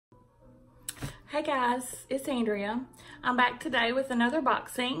Hey guys, it's Andrea. I'm back today with another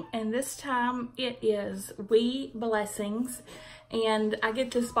boxing, and this time it is We Blessings, and I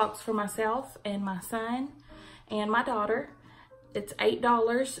get this box for myself and my son and my daughter. It's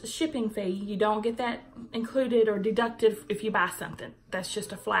 $8 shipping fee. You don't get that included or deducted if you buy something. That's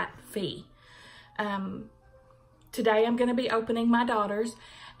just a flat fee. Today I'm going to be opening my daughter's,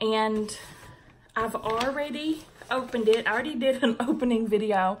 and I've already opened it. I already did an opening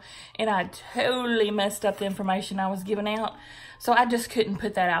video and I totally messed up the information I was giving out. So I just couldn't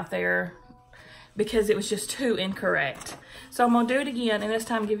put that out there because it was just too incorrect. So I'm gonna do it again and this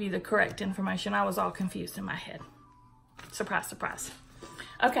time give you the correct information. I was all confused in my head. Surprise, surprise.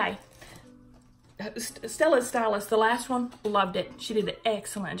 Okay. Stella's stylist, the last one, loved it. She did an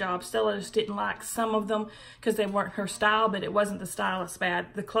excellent job. Stella just didn't like some of them because they weren't her style, but it wasn't the stylist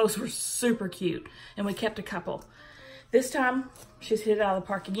bad. The clothes were super cute, and we kept a couple. This time, she's hit it out of the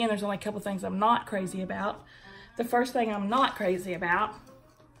park again. There's only a couple things I'm not crazy about. The first thing I'm not crazy about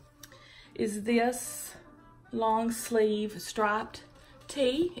is this long sleeve striped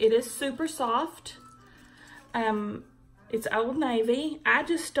tee. It is super soft. It's Old Navy. I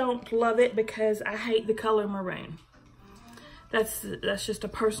just don't love it because I hate the color maroon. That's just a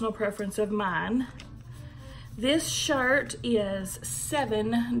personal preference of mine. This shirt is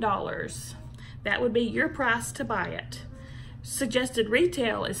 $7. That would be your price to buy it. Suggested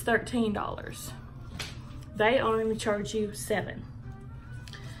retail is $13. They only charge you $7.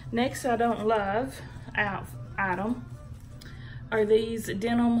 Next, I don't love item are these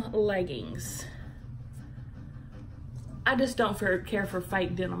denim leggings. I just don't care for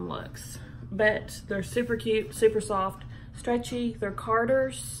fake denim looks, but they're super cute, super soft, stretchy. They're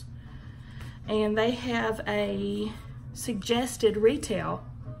Carters, and they have a suggested retail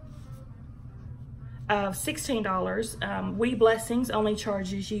of $16. We Blessings only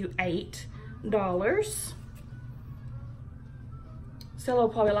charges you $8. Stella will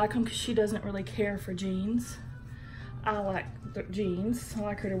probably like them because she doesn't really care for jeans. I like the jeans. I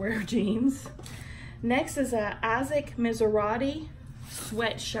like her to wear jeans. Next is a Isaac Mizrahi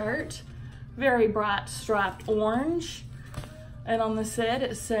sweatshirt, very bright striped orange. And on the set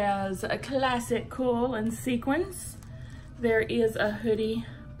it says a classic, cool, and sequins. There is a hoodie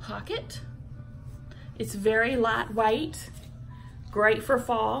pocket. It's very lightweight, great for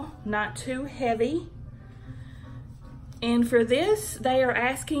fall, not too heavy. And for this, they are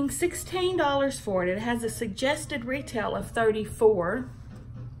asking $16 for it. It has a suggested retail of $34.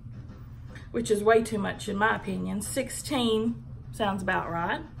 Which is way too much in my opinion. $16 sounds about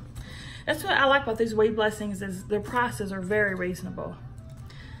right. That's what I like about these We Blessings is their prices are very reasonable.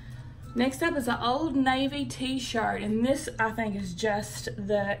 Next up is an Old Navy t-shirt, and this I think is just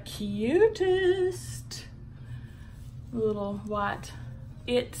the cutest. Little white.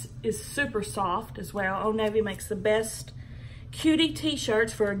 It is super soft as well. Old Navy makes the best cutie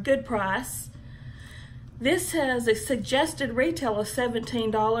t-shirts for a good price. This has a suggested retail of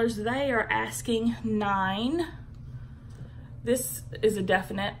 $17. They are asking $9. This is a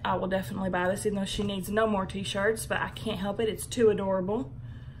definite. I will definitely buy this, even though she needs no more t-shirts, but I can't help it. It's too adorable.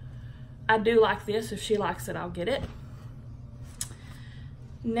 I do like this. If she likes it, I'll get it.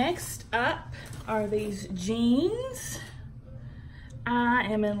 Next up are these jeans. I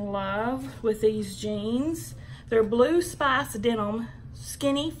am in love with these jeans. They're Blue Spice denim,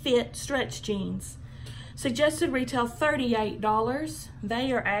 skinny fit stretch jeans. Suggested retail $38.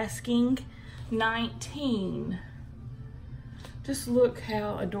 They are asking $19. Just look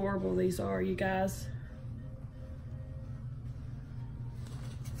how adorable these are, you guys.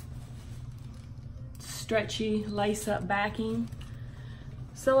 Stretchy lace-up backing.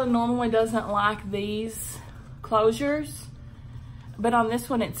 Stella normally doesn't like these closures, but on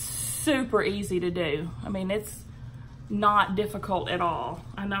this one it's super easy to do. I mean, it's not difficult at all.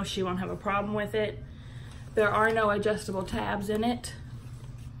 I know she won't have a problem with it. There are no adjustable tabs in it.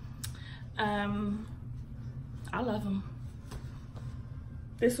 I love them.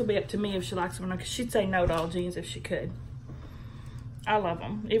 This will be up to me if she likes them or not, because she'd say no to all jeans if she could. I love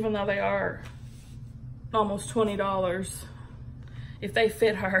them, even though they are almost $20. If they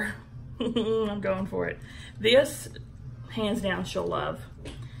fit her, I'm going for it. This, hands down, she'll love.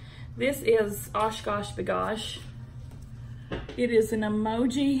 This is Osh Gosh Bagosh. It is an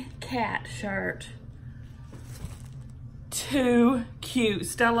emoji cat shirt. Too cute.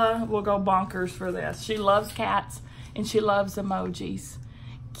 Stella will go bonkers for this. She loves cats and she loves emojis.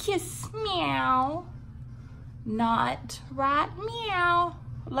 Kiss, meow. Not right, meow.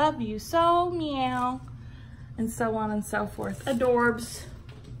 Love you so, meow. And so on and so forth. Adorbs.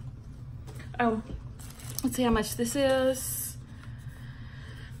 Oh, let's see how much this is.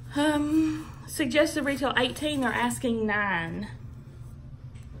 Suggested retail 18, they're asking 9.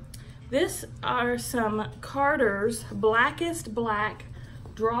 This are some Carter's Blackest Black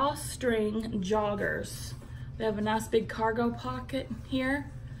drawstring joggers. They have a nice big cargo pocket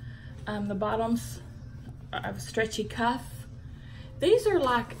here. The bottoms have a stretchy cuff. These are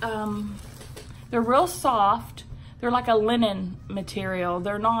like, they're real soft. They're like a linen material.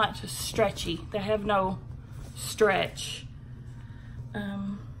 They're not stretchy. They have no stretch.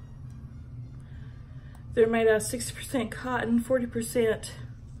 They're made out of 60% cotton, 40%,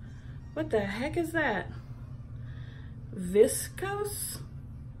 what the heck is that? Viscose?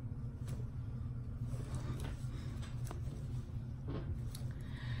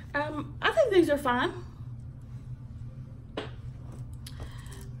 I think these are fine.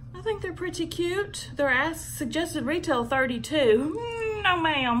 I think they're pretty cute. They're suggested retail 32. No,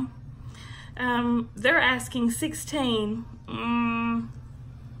 ma'am. They're asking 16.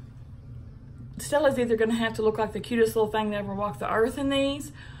 Stella's either gonna have to look like the cutest little thing that ever walked the earth in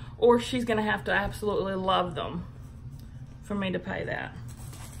these, or she's gonna have to absolutely love them for me to pay that.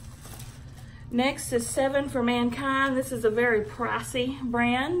 Next is 7 for Mankind. This is a very pricey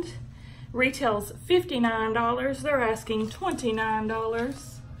brand. Retails $59. They're asking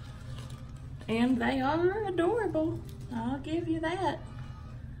 $29. And they are adorable. I'll give you that.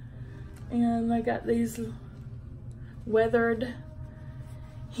 And they got these weathered,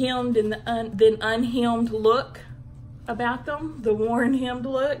 hemmed and then unhemmed look about them. The worn hemmed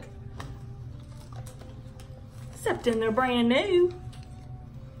look. Except in they're brand new.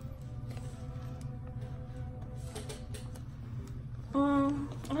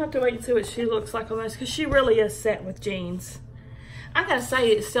 I'll have to wait and see what she looks like on this, because she really is set with jeans. I gotta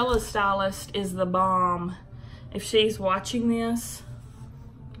say, Stella's stylist is the bomb. If she's watching this,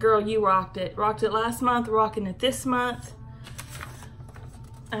 girl, you rocked it. Rocked it last month, rocking it this month.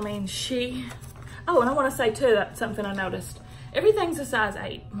 I mean, oh, and I want to say too, that's something I noticed. Everything's a size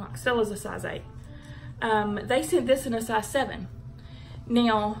 8. Like Stella's a size 8. They sent this in a size 7.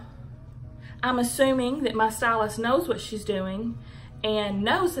 Now, I'm assuming that my stylist knows what she's doing and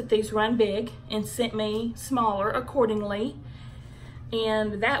knows that these run big and sent me smaller accordingly.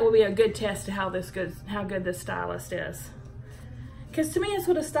 And that will be a good test to how good this stylist is. Because to me, it's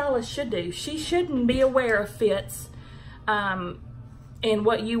what a stylist should do. She shouldn't be aware of fits and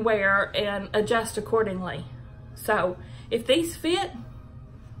what you wear and adjust accordingly. So if these fit,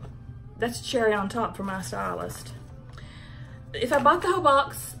 that's cherry on top for my stylist. If I bought the whole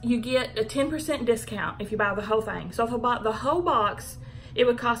box, you get a 10% discount if you buy the whole thing. So if I bought the whole box, it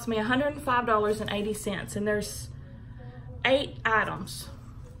would cost me $105.80, and there's 8 items.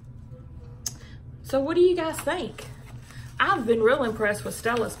 So what do you guys think? I've been real impressed with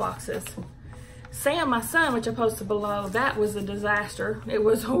Stella's boxes. Sam, my son, which I posted below, that was a disaster. It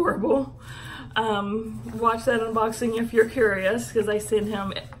was horrible. Watch that unboxing if you're curious, because they sent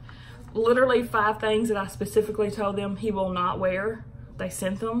him literally 5 things that I specifically told them he will not wear. They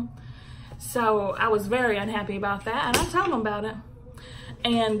sent them. So I was very unhappy about that, and I told them about it.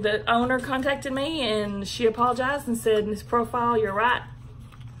 And the owner contacted me, and she apologized and said, Miss Profile, you're right.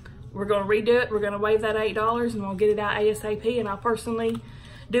 We're going to redo it. We're going to waive that $8, and we'll get it out ASAP, and I'll personally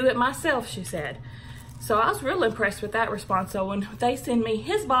do it myself, she said. So I was real impressed with that response. So when they send me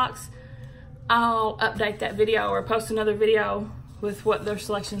his box, I'll update that video or post another video with what their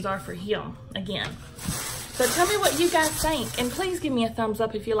selections are for him again. So tell me what you guys think, and please give me a thumbs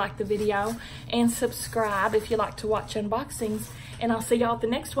up if you like the video, and subscribe if you like to watch unboxings, and I'll see y'all at the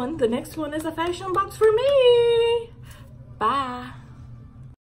next one. The next one is a fashion box for me. Bye.